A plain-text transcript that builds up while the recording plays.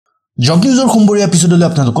job নিউজৰ খুমবৰীয়া এপিসোডলৈ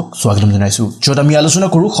আপোনালোকক স্বাগতম জনাইছো য'ত আমি আলোচনা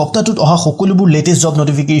কৰো সপ্তাহটোত অহা সকলোবোৰ লেটেষ্ট জব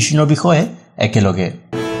নটিফিকেশনৰ বিষয়ে একেলগে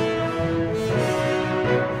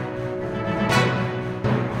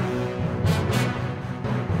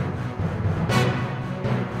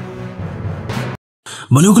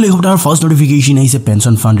বনুকলে হপ্তাহৰ ফাৰ্স্ট নটিফিকেশন আহিছে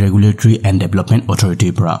pension fund regulatory and development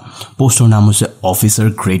অথৰিটিৰ পৰা পোষ্টৰ নাম হৈছে officer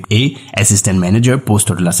grade A assistant manager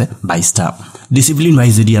পোষ্টৰ আছে 22টা ডিসিপ্লিন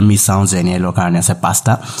ওয়াইজ যদি আমি চাওঁ জেনেৰেলৰ কাৰণে আছে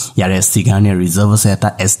 5টা ইয়াৰ এসটি কাৰণে ৰিজাৰ্ভ আছে এটা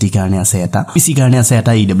এসটি কাৰণে আছে এটা পিসি কাৰণে আছে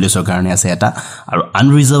এটা ইডব্লিউএছ ৰ কাৰণে আছে এটা আৰু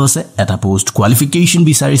আনৰিজাৰ্ভ আছে এটা পোষ্ট কোৱালিফিকেশন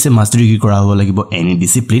বিচাৰিছে মাষ্টাৰ ডিগ্ৰী কৰা হ'ব লাগিব এনি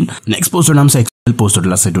ডিসিপ্লিন নেক্সট পোষ্টৰ নাম আছে পোষ্টৰ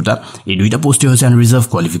আছে দুটা এই দুইটা পোষ্ট হৈছে আনৰিজাৰ্ভ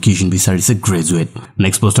কোৱালিফিকেশন বিচাৰিছে গ্ৰেজুৱেট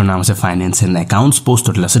নেক্সট পোষ্টৰ নাম আছে ফাইনান্স এণ্ড একাউণ্টছ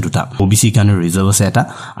পোষ্টৰ আছে দুটা ওবিসি কাৰণে ৰিজাৰ্ভ আছে এটা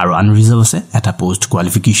আৰু আনৰিজাৰ্ভ আছে এটা পোষ্ট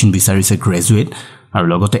কোৱালিফিকেশন বিচাৰিছে গ্ৰেজুৱেট আৰু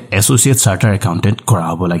লগতে এছ'চিয়েট চাৰ্টাৰ একাউণ্টেন্ট কৰা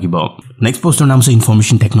হ'ব লাগিব নেক্সট পোষ্টৰ নাম আছে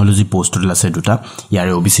ইনফৰমেশন টেকনলজি পোষ্টৰ আছে দুটা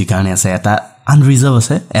ইয়াৰে ওবিসি কাৰণে আছে এটা আনৰিজাৰ্ভ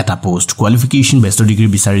আছে এটা পোষ্ট কোৱালিফিকেশন বেষ্টৰ ডিগ্ৰী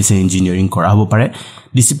বিচাৰিছে ইঞ্জিনিয়াৰিং কৰা হ'ব পাৰে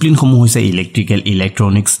ডিসিপ্লিন সমূহ হৈছে ইলেক্ট্ৰিক্যাল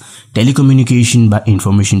ইলেক্ট্ৰনিক্স টেলিকমিউনিকেশন বা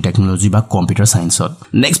ইনফৰমেশন টেকনলজি বা কম্পিউটাৰ সায়েন্সত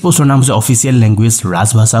নেক্সট পোষ্টৰ নাম হৈছে অফিচিয়েল ল্যাঙ্গুৱেজ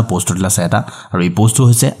ৰাজভাষা পোষ্টৰ আছে এটা আৰু এই পোষ্টটো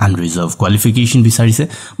হৈছে আনৰিজাৰ্ভ কোৱালিফিকেশন বিচাৰিছে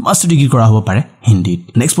মাষ্টাৰ ডিগ্ৰী কৰা হ'ব পাৰে হিন্দীত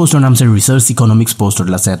নেক্সট পোষ্টৰ নাম হৈছে ৰিসাৰ্চ ইকনমিক্স পোষ্টৰ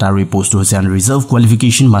আছে এটা আৰু এই পোষ্টটো হৈছে আনৰিজাৰ্ভ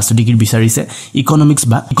কোৱালিফিকেশন মাষ্টাৰ ডিগ্ৰী বিচাৰিছে ইকনমিক্স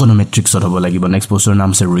বা ইকনমেট্ৰিক্সত হ'ব লাগিব নেক্সট পোষ্টৰ নাম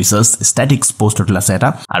হৈছে ৰিসাৰ্চ ষ্টেটিক্স পোষ্টৰ আছে এটা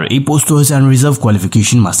আৰু এই পোষ্টটো হৈছে আনৰিজাৰ্ভ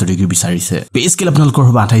কোৱালিফিকেশন মাষ্টাৰ ডিগ্ৰী বিচাৰিছে পে স্কেল আপোনালোকৰ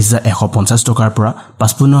হ'ব 28150 টকাৰ পৰা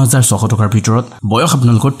 55600 টকাৰ ভিতৰত বয়স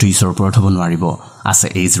আপোনালোকৰ 30 ৰ ওপৰত হ'ব নোৱাৰিব আছে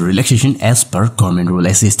as ৰিলেক্সেশন as per government rule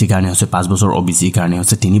SST কাৰণে হৈছে 5 বছৰ ওবিসি কাৰণে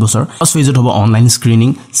হৈছে 3 বছৰ ফাৰ্স্ট ফেজত হ'ব অনলাইন স্ক্ৰিনিং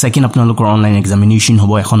সেকেন্ড আপোনালোকৰ অনলাইন এক্সামিনেশন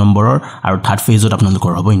হ'ব 1 নম্বৰৰ আৰু থাৰ্ড ফেজত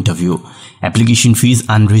আপোনালোকৰ হ'ব interview application fees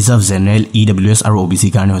unreserved general EWS আৰু ওবিসি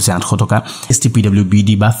কাৰণে হৈছে 800 টকা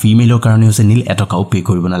এসটিপিডব্লিউবিডি বা ফিমেলৰ কাৰণে হৈছে নীল এটকাও পে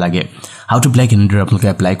কৰিব নালাগে হাউ টু এপ্লাই কেনেদৰে আপোনালোকে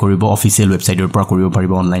এপ্লাই কৰিব অফিচিয়েল ৱেবছাইটৰ পৰা কৰিব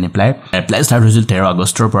পাৰিব অনলাইন এপ্লাই ষ্টাৰ্ট হৈছিল 13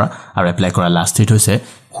 আগষ্টৰ পৰা আৰু এপ্লাই কৰা লাষ্ট ডেট হৈছে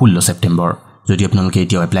 16 ছেপ্টেম্বৰ যদি আপোনালোকে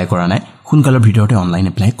এতিয়া এপ্লাই কৰা নাই সোনকালৰ ভিতৰতে অনলাইন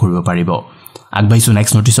এপ্লাই কৰিব পাৰিব আগবাইছো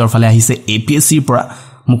নেক্সট নটিছৰ ফালে আহিছে এপিএসসি ৰ পৰা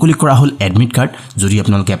মুকলি কৰা হল এডমিট কাৰ্ড যদি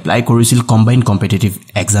আপোনালোকে এপ্লাই কৰিছিল কম্বাইন কম্পিটিটিভ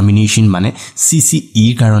এক্সামিনেশন মানে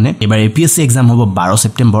সিসিই কাৰণে এবাৰ এপিএসসি এক্সাম হ'ব 12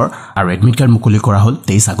 ছেপ্টেম্বৰ আৰু এডমিট কাৰ্ড মুকলি কৰা হল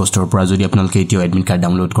 23 আগষ্টৰ পৰা যদি আপোনালোকে এতিয়া এডমিট কাৰ্ড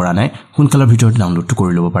ডাউনলোড কৰা নাই সোনকালৰ ভিতৰতে ডাউনলোড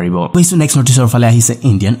কৰি ল'ব পাৰিব কৈছো নেক্সট নটিছৰ ফালে আহিছে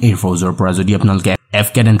ইণ্ডিয়ান এয়াৰ ফৰ্চৰ পৰা যদি আপোনালোকে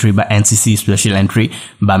FCAT এন্ট্ৰি বা এনসিসি স্পেশাল এন্ট্ৰি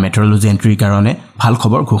বা মেট্ৰলজি এন্ট্ৰি কাৰণে ভাল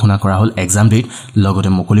খবৰ ঘোষণা কৰা হল এক্সাম ডেট লগতে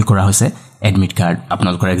মুকলি কৰা হৈছে এডমিট কাৰ্ড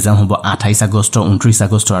আপোনালোকৰ এক্সাম হ'ব 28 আগষ্ট 29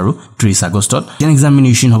 আগষ্ট আৰু 30 আগষ্টত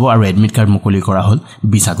এক্সামিনেশন হ'ব আৰু এডমিট কাৰ্ড মুকলি কৰা হল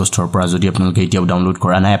 20 আগষ্টৰ পৰা যদি আপোনালোকে এতিয়াও ডাউনলোড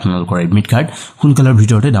কৰা নাই আপোনালোকৰ এডমিট কাৰ্ড সোনকালৰ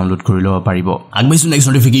ভিতৰতে ডাউনলোড কৰি ল'ব পাৰিব আগবাইছো নেক্সট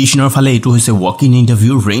নটিফিকেশনৰ ফালে এটো হৈছে work in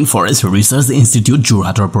interview rain forest research institute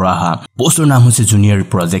যোৰহাটৰ পৰা আহা পোষ্টৰ নাম হৈছে জুনিয়ৰ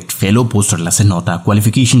প্ৰজেক্ট ফেলো পোষ্টৰ আছে 9টা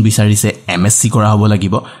কোৱালিফিকেশন বিচাৰিছে এমএসসি কৰা হ'ব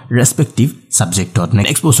লাগিব ৰেসপেক্টিভ সাবজেক্টত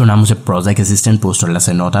নেক্সট পোষ্টৰ নাম হৈছে প্ৰজেক্ট এসিস্টেন্ট পোষ্টৰ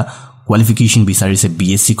আছে 9টা কোৱালিফিকেশন বিচাৰিছে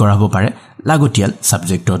বিএসসি কৰা হ'ব পাৰে লাগতিয়াল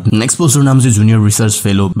সাবজেক্টত নেক্সট পোষ্টৰ নাম হৈছে জুনিয়ৰ ৰিসাৰ্চ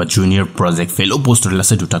ফেলো বা জুনিয়ৰ প্ৰজেক্ট ফেলো পোষ্টৰ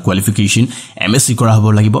আছে দুটা কোৱালিফিকেশন এমএসসি কৰা হ'ব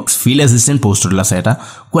লাগিব ফিল্ড এসিস্টেন্ট পোষ্টৰ আছে এটা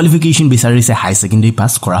কোৱালিফিকেশন বিচাৰিছে হাই সেকেন্ডাৰী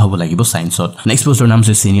পাস কৰা হ'ব লাগিব সায়েন্সত নেক্সট পোষ্টৰ নাম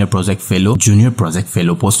হৈছে সিনিয়ৰ প্ৰজেক্ট ফেলো জুনিয়ৰ প্ৰজেক্ট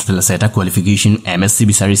ফেলো পোষ্টৰ আছে এটা কোৱালিফিকেশন এমএসসি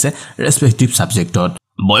বিচাৰিছে ৰেসপেক্টিভ সাবজেক্টত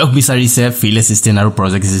বয়স বিচাৰিছে ফিল্ড এসিস্টেন্ট আৰু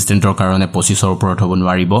প্ৰজেক্ট এসিস্টেন্টৰ কাৰণে 25 ৰ ওপৰত হ'ব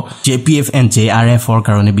নোৱাৰিব জেপিএফ এণ্ড জেআৰএফ ৰ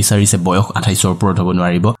কাৰণে বিচাৰিছে বয়স 28 ৰ ওপৰত হ'ব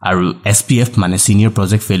নোৱাৰিব আৰু এছপিএফ মানে সিনিয়ৰ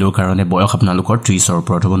প্ৰজেক্ট ফেলোৰ কাৰণে বয়স আপোনালোকৰ 30 ৰ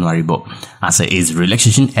ওপৰত হ'ব নোৱাৰিব আছে as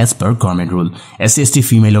ৰিলেক্সেশন as per government rule SST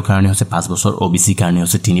ফিমেলৰ কাৰণে হৈছে 5 বছৰ ওবিসি কাৰণে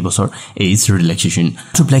হৈছে 3 বছৰ এজ ৰিলেক্সেশন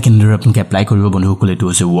টু এপ্লাই কেনেদৰে আপোনালোকে এপ্লাই কৰিব বন্ধুসকলে এটো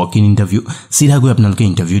হৈছে ৱৰ্ক ইন ইন্টাৰভিউ সিধা গৈ আপোনালোকে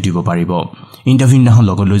ইন্টাৰভিউ দিব পাৰিব ইন্টাৰভিউ দিনাখন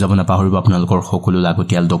লগত লৈ যাব নাপাহৰিব আপোনালোকৰ সকলো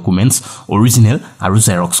লাগতিয়াল ডকুমেন্টছ অৰিজিনেল আৰু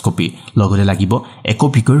জেৰক্স কপি লগতে লাগিব এক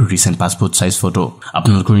কপিকৈ ৰিসেন্ট পাসপোৰ্ট সাইজ ফটো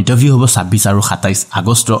আপোনালোকৰ ইন্টাৰভিউ হ'ব 26 আৰু 27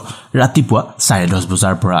 আগষ্ট ৰাতিপুৱা 10:30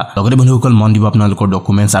 বজাৰ পৰা লগতে বন্ধুসকল মন দিব আপোনালোকৰ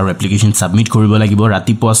ডকুমেন্টছ আৰু এপ্লিকেশন সাবমিট কৰিব লাগিব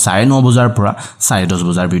ৰাতিপুৱা 9:30 বজাৰ পৰা 10:30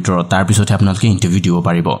 বজাৰ ভিতৰত তাৰ পিছতে আপোনালোকে ইন্টাৰভিউ দিব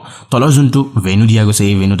পাৰিব তলৰ যোনটো ভেন্যু দিয়া গৈছে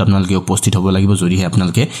এই ভেন্যুত আপোনালোকে উপস্থিত হ'ব লাগিব যদিহে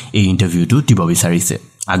আপোনালোকে এই ইন্টাৰভিউটো দিব বিচাৰিছে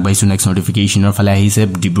আগবাইছো নেক্সট নটিফিকেশনৰ ফালে আহিছে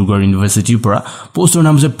ডিব্ৰুগড় ইউনিভাৰ্চিটিৰ পৰা পোষ্টৰ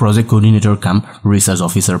নাম হৈছে প্ৰজেক্ট কোঅৰ্ডিনেটৰ কাম ৰিসাৰ্চ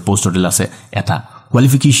অফিচাৰ পোষ্টৰ আছে এটা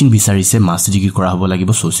কোৱালিফিকেশন বিচাৰিছে মাষ্টাৰ ডিগ্ৰী কৰা হ'ব লাগিব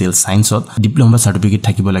সোশিয়েল সায়েন্সত ডিপ্লোমা সাৰ্টিফিকেট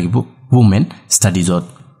থাকিব লাগিব ওমেন ষ্টাডিজত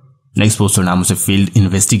নেক্সট পোষ্টৰ নাম হৈছে ফিল্ড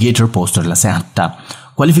ইনভেষ্টিগেটৰ পোষ্টৰ আছে 8টা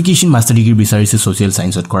কোৱালিফিকেশন মাষ্টাৰ ডিগ্ৰী বিচাৰিছে সোশিয়েল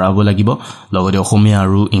সায়েন্সত কৰা হ'ব লাগিব লগতে অসমীয়া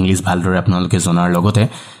আৰু ইংলিছ ভালদৰে আপোনালোকে জনাৰ লগতে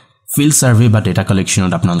field survey বা data collection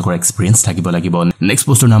ত আপোনালোকৰ এক্সপেৰিয়েন্স থাকিব লাগিব নেক্সট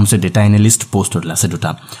পোষ্টৰ নাম হৈছে ডেটা এনালিষ্ট পোষ্টৰ আছে দুটা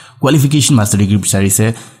কোৱালিফিকেশ্যন মাষ্টাৰ ডিগ্ৰী বিচাৰিছে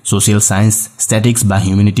সোশ্যাল সায়েন্স ষ্টেটিক্স বা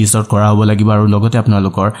হিউমেনিটিজত কৰা হ'ব লাগিব আৰু লগতে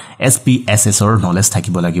আপোনালোকৰ SPSS ৰ নলেজ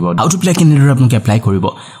থাকিব লাগিব হাউ টু এপ্লাই কেনেদৰে আপোনালোকে এপ্লাই কৰিব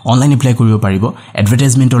অনলাইন এপ্লাই কৰিব পাৰিব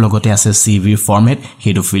এডভাৰটাইজমেন্টৰ লগতে আছে CV ফৰমেট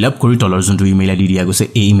হেতু ফিল আপ কৰি তলৰ যোনটো ইমেইল আইডি দিয়া গৈছে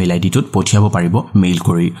এই ইমেইল আইডিটোত পঠিয়াব পাৰিব মেইল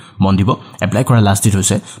কৰি মন দিব এপ্লাই কৰা লাষ্ট ডেট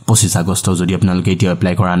হৈছে 25 আগষ্ট যদি আপোনালোকে এতিয়া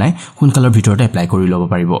এপ্লাই কৰা নাই সোনকালৰ ভিতৰতে এপ্লাই কৰি ল'ব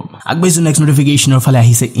পাৰিব আগবাইছো নেক্সট নোটিফিকেশনৰ ফালে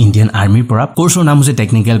আহিছে ইণ্ডিয়ান আৰ্মিৰ পৰা কোৰ্ছৰ নাম হৈছে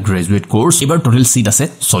টেকনিক্যাল গ্ৰেজুৱেট কোৰ্ছ এবাৰ টোটাল সিট আছে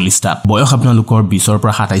 40টা বয়স আপোনালোকৰ 20 ৰ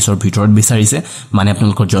পৰা 27 ৰ ভিতৰত বিচাৰিছে মানে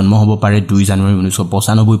আপোনালোকৰ জন্ম হ'ব পাৰে 2 জানুৱাৰী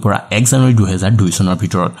 1995 পৰা 1 জানুৱাৰী 2002 চনৰ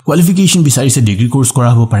ভিতৰত কোৱালিফিকেশ্যন বিচাৰিছে ডিগ্ৰী কোৰ্ছ কৰা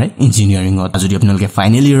হ'ব পাৰে ইঞ্জিনিয়াৰিংত যদি আপোনালোকে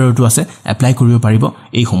ফাইনেল ইয়াৰটো আছে এপ্লাই কৰিব পাৰিব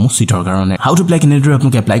এই সমূহ সিটৰ কাৰণে হাউ টু এপ্লাই কেনেদৰে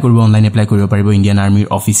আপোনালোকে এপ্লাই কৰিব অনলাইন এপ্লাই কৰিব পাৰিব ইণ্ডিয়ান আৰ্মিৰ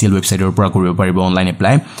অফিচিয়েল ৱেবছাইটৰ পৰা কৰিব পাৰিব অনলাইন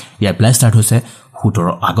এপ্লাই ইয়াৰ এপ্লাই ষ্টাৰ্ট হৈছে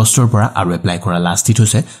 17 আগষ্টৰ পৰা আৰু এপ্লাই কৰা লাষ্ট ডেট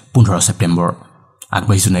হৈছে 15 ছেপ্টেম্বৰ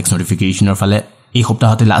আগবাইছো নেক্সট নোটিফিকেশ্যনৰ ফালে এই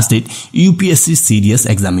সপ্তাহতে last date UPSC CDS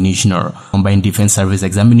Examinationৰ combined defence service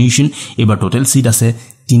examination এবাৰ টোটাল সিট আছে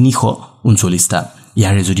 339টা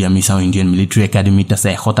ইয়াৰে যদি আমি চাও ইণ্ডিয়ান মিলিটাৰী একাডেমিত আছে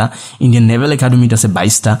 100টা ইণ্ডিয়ান নেভেল একাডেমিত আছে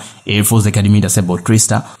 22টা এয়াৰ ফোৰ্স একাডেমিত আছে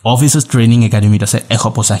 32টা অফিচাৰ্স ট্ৰেইনিং একাডেমিত আছে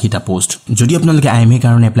 185টা পোষ্ট যদি আপোনালোকে IMA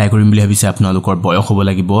কাৰণে এপ্লাই কৰিম বুলি ভাবিছে আপোনালোকৰ বয়স হ'ব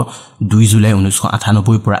লাগিব 2 জুলাই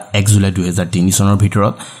 1998 পৰা 1 জুলাই 2003 চনৰ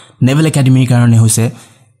ভিতৰত নেভেল একাডেমিৰ কাৰণে হৈছে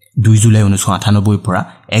 2 জুলাই 1998 পৰা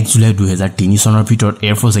 1 জুলাই 2003 চনৰ ভিতৰত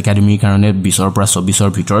এয়াৰ ফোৰ্স একাডেমিৰ কাৰণে 20 ৰ পৰা 24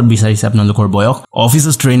 ৰ ভিতৰত বিচাৰিছে আপোনালোকৰ বয়স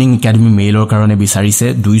অফিচাৰ্স ট্ৰেইনিং একাডেমি মেইলৰ কাৰণে বিচাৰিছে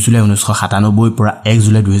 2 জুলাই 1997 পৰা 1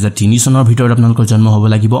 জুলাই 2003 চনৰ ভিতৰত আপোনালোকৰ জন্ম হ'ব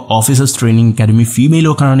লাগিব অফিচাৰ্স ট্ৰেইনিং একাডেমি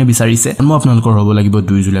ফিমেলৰ কাৰণে বিচাৰিছে জন্ম আপোনালোকৰ হ'ব লাগিব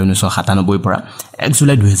 2 জুলাই 1997 পৰা 1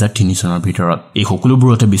 জুলাই 2003 চনৰ ভিতৰত এই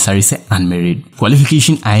সকলোবোৰতে বিচাৰিছে আনমেৰিড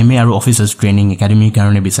কোৱালিফিকেশ্যন IMA আৰু অফিচাৰ্স ট্ৰেইনিং একাডেমিৰ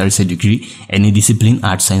কাৰণে বিচাৰিছে degree any discipline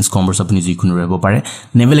arts science commerce আপুনি যিকোনো হ'ব পাৰে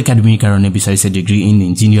নেভেল একাডেমিৰ কাৰণে বিচাৰিছে degree in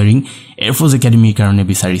engineering air force একাডেমিৰ কাৰণে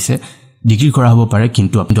বিচাৰিছে ডিগ্ৰী কৰা হ'ব পাৰে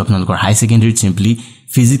কিন্তু আপোনালোকৰ হাই সেকেন্ডাৰীত সিম্পলি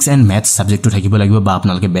ফিজিক্স এণ্ড ম্যাথছ সাবজেক্টটো থাকিব লাগিব বা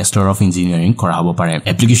আপোনালোকে বেচেলৰ অফ ইঞ্জিনিয়াৰিং কৰা হ'ব পাৰে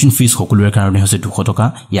এপ্লিকেশ্যন ফিজ সকলোৰে কাৰণে হৈছে 200 টকা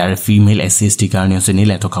ইয়াৰ ফিমেল SC/ST কাৰণে হৈছে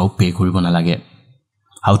নীল টকাও পে কৰিব নালাগে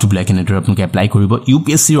হাউ টু এপ্লাই কেনেদৰে আপোনালোকে এপ্লাই কৰিব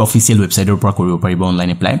UPSC ৰ অফিচিয়েল ৱেবছাইটৰ পৰা কৰিব পাৰিব অনলাইন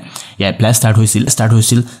এপ্লাই ইয়াৰ এপ্লাই ষ্টাৰ্ট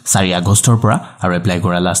হৈছিল 4 আগষ্টৰ পৰা আৰু এপ্লাই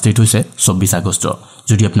কৰা লাষ্ট ডেট হৈছে 24 আগষ্ট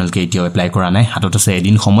যদি আপোনালোকে এতিয়া এপ্লাই কৰা নাই হাতত আছে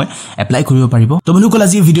এদিন সময় এপ্লাই কৰিব পাৰিব তো বন্ধুসকল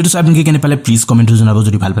আজি ভিডিওটো চাই আপোনালোকে কেনে পালে প্লিজ কমেন্টত জনাব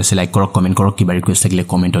যদি ভাল পাইছে লাইক কৰক কমেন্ট কৰক কিবা ৰিকুৱেষ্ট থাকিলে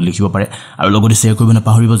কমেন্টত লিখিব পাৰে আৰু লগতে শ্বেয়াৰ কৰিব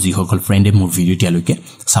নাপাহৰিব যিসকল ফ্ৰেণ্ডে মোৰ ভিডিও তিয়ালৈকে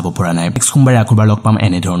চাব পৰা নাই নেক্সট সোমবাৰে আকবাৰ লগ পাম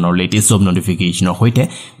এনে ধৰণৰ লেটেষ্ট জব নোটিফিকেশ্যনৰ সৈতে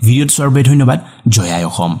ভিডিওটো চোৱাৰ বাবে ধন্যবাদ জয় আই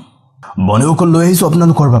অসম বন্ধুসকল লৈ আহিছো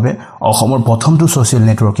আপোনালোকৰ বাবে অসমৰ প্ৰথমটো সোশ্যাল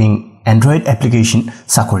নেটৱৰ্কিং এন্ড্ৰইড এপ্লিকেশ্যন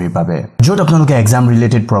চাকৰিৰ বাবে য'ত আপোনালোকে এক্সাম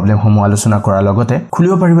ৰিলেটেড প্ৰবলেমসমূহ আলোচনা কৰাৰ লগতে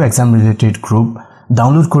খুলিব পাৰিব এক্সাম ৰিলেটেড গ্ৰুপ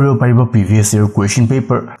ডাউনলোড কৰিব পাৰিব previous year question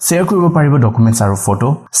paper share কৰিব পাৰিব ডকুমেণ্টছ আৰু ফটো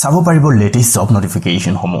চাব পাৰিব লেটেষ্ট জব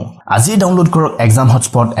নোটিফিকেশ্যনসমূহ আজি ডাউনলোড কৰক exam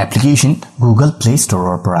hotspot application Google play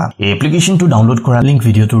ষ্টৰৰ পৰা এই এপ্লিকেশ্যনটো ডাউনলোড কৰা লিংক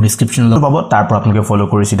ভিডিওটোৰ ডেছক্ৰিপশ্যনত পাব তাৰ পৰা আপোনালোকে ফলো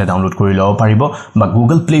কৰি সিধা ডাউনলোড কৰি ল'ব পাৰিব বা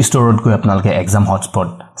গুগল প্লে ষ্টৰত গৈ আপোনালোকে এক্সাম হটস্পট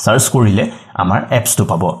সাৰ্চ কৰিলে আমাৰ এপছটো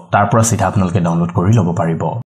পাব তাৰ পৰা সিধা আপোনালোকে ডাউনলোড কৰি ল'ব পাৰিব